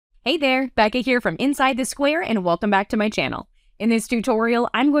Hey there, Becca here from Inside the Square, and welcome back to my channel. In this tutorial,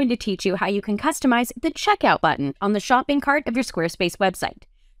 I'm going to teach you how you can customize the checkout button on the shopping cart of your Squarespace website.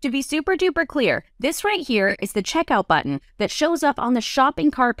 To be super duper clear, this right here is the checkout button that shows up on the shopping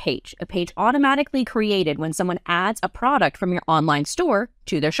cart page, a page automatically created when someone adds a product from your online store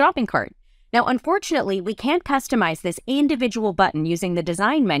to their shopping cart. Now, unfortunately, we can't customize this individual button using the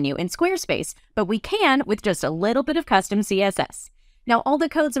design menu in Squarespace, but we can with just a little bit of custom CSS. Now, all the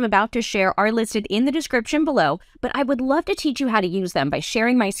codes I'm about to share are listed in the description below, but I would love to teach you how to use them by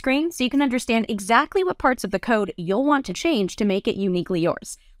sharing my screen so you can understand exactly what parts of the code you'll want to change to make it uniquely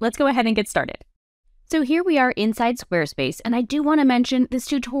yours. Let's go ahead and get started. So here we are inside Squarespace, and I do want to mention this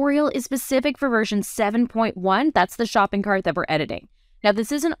tutorial is specific for version 7.1. That's the shopping cart that we're editing. Now,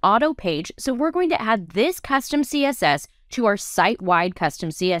 this is an auto page, so we're going to add this custom CSS to our site-wide custom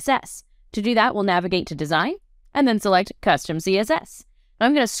CSS. To do that, we'll navigate to Design, and then select Custom CSS. Now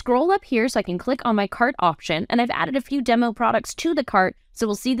I'm going to scroll up here so I can click on my cart option, and I've added a few demo products to the cart, so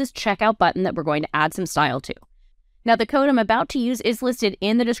we'll see this checkout button that we're going to add some style to. Now the code I'm about to use is listed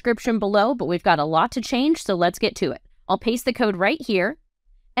in the description below, but we've got a lot to change, so let's get to it. I'll paste the code right here,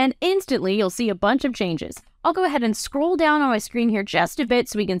 and instantly you'll see a bunch of changes. I'll go ahead and scroll down on my screen here just a bit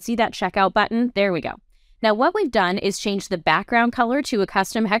so we can see that checkout button. There we go. Now what we've done is change the background color to a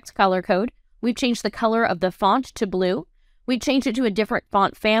custom hex color code. We've changed the color of the font to blue. We've changed it to a different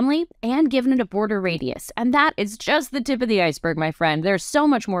font family and given it a border radius. And that is just the tip of the iceberg, my friend. There's so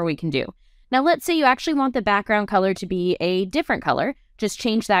much more we can do. Now, let's say you actually want the background color to be a different color. Just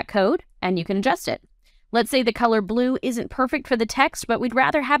change that code and you can adjust it. Let's say the color blue isn't perfect for the text, but we'd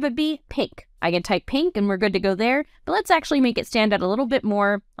rather have it be pink. I can type pink and we're good to go there, but let's actually make it stand out a little bit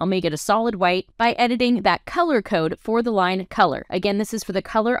more. I'll make it a solid white by editing that color code for the line color. Again, this is for the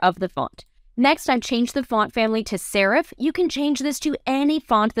color of the font. Next, I've changed the font family to Serif. You can change this to any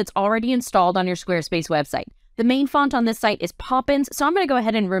font that's already installed on your Squarespace website. The main font on this site is Poppins, so I'm going to go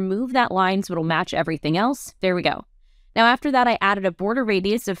ahead and remove that line so it'll match everything else. There we go. Now after that, I added a border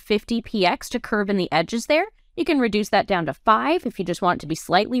radius of 50 px to curve in the edges there. You can reduce that down to 5 if you just want it to be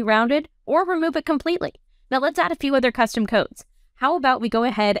slightly rounded, or remove it completely. Now let's add a few other custom codes. How about we go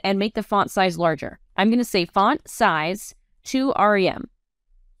ahead and make the font size larger? I'm going to say font size to REM.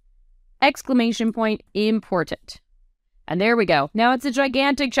 Exclamation point, important. And there we go. Now it's a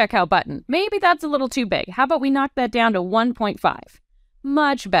gigantic checkout button. Maybe that's a little too big. How about we knock that down to 1.5?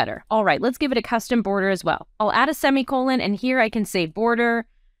 Much better. All right, let's give it a custom border as well. I'll add a semicolon, and here I can say border.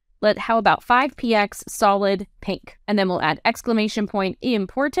 How about 5px solid pink? And then we'll add exclamation point,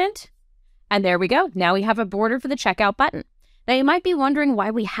 important. And there we go. Now we have a border for the checkout button. Now you might be wondering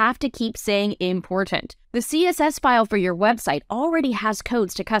why we have to keep saying important. The CSS file for your website already has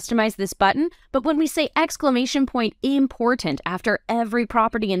codes to customize this button, but when we say exclamation point important after every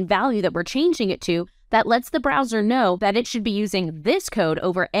property and value that we're changing it to, that lets the browser know that it should be using this code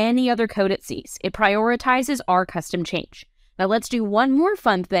over any other code it sees. It prioritizes our custom change. Now let's do one more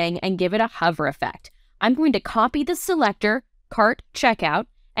fun thing and give it a hover effect. I'm going to copy the selector, cart checkout,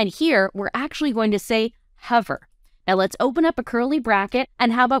 and here we're actually going to say hover. Now let's open up a curly bracket,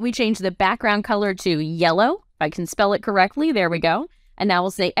 and how about we change the background color to yellow? If I can spell it correctly, there we go. And now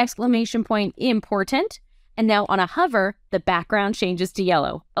we'll say exclamation point important. And now on a hover, the background changes to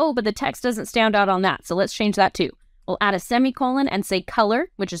yellow. Oh, but the text doesn't stand out on that, so let's change that too. We'll add a semicolon and say color,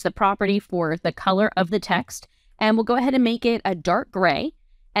 which is the property for the color of the text. And we'll go ahead and make it a dark gray.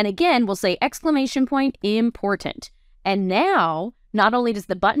 And again, we'll say exclamation point important. And now, not only does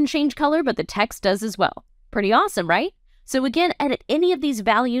the button change color, but the text does as well. Pretty awesome, right? So again, edit any of these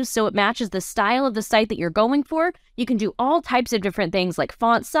values so it matches the style of the site that you're going for. You can do all types of different things like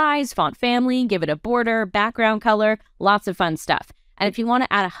font size, font family, give it a border, background color, lots of fun stuff. And if you want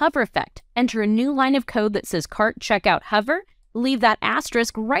to add a hover effect, enter a new line of code that says cart checkout hover, leave that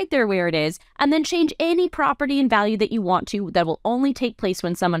asterisk right there where it is, and then change any property and value that you want to that will only take place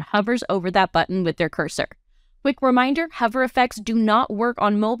when someone hovers over that button with their cursor. Quick reminder, hover effects do not work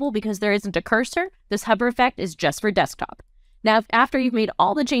on mobile because there isn't a cursor. This hover effect is just for desktop. Now, after you've made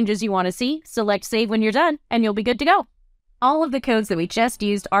all the changes you want to see, select Save when you're done, and you'll be good to go. All of the codes that we just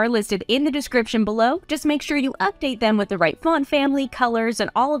used are listed in the description below. Just make sure you update them with the right font family, colors, and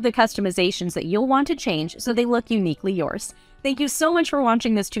all of the customizations that you'll want to change so they look uniquely yours. Thank you so much for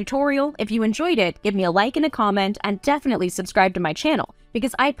watching this tutorial. If you enjoyed it, give me a like and a comment, and definitely subscribe to my channel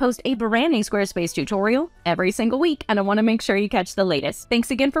because I post a brand new Squarespace tutorial every single week, and I want to make sure you catch the latest.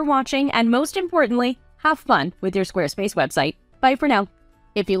 Thanks again for watching, and most importantly, have fun with your Squarespace website. Bye for now.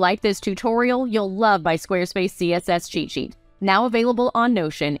 If you like this tutorial, you'll love my Squarespace CSS cheat sheet. Now available on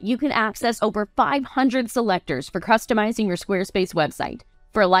Notion, you can access over 500 selectors for customizing your Squarespace website.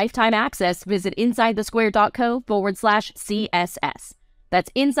 For lifetime access, visit insidethesquare.co/CSS. That's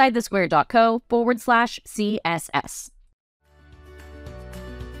insidethesquare.co/CSS.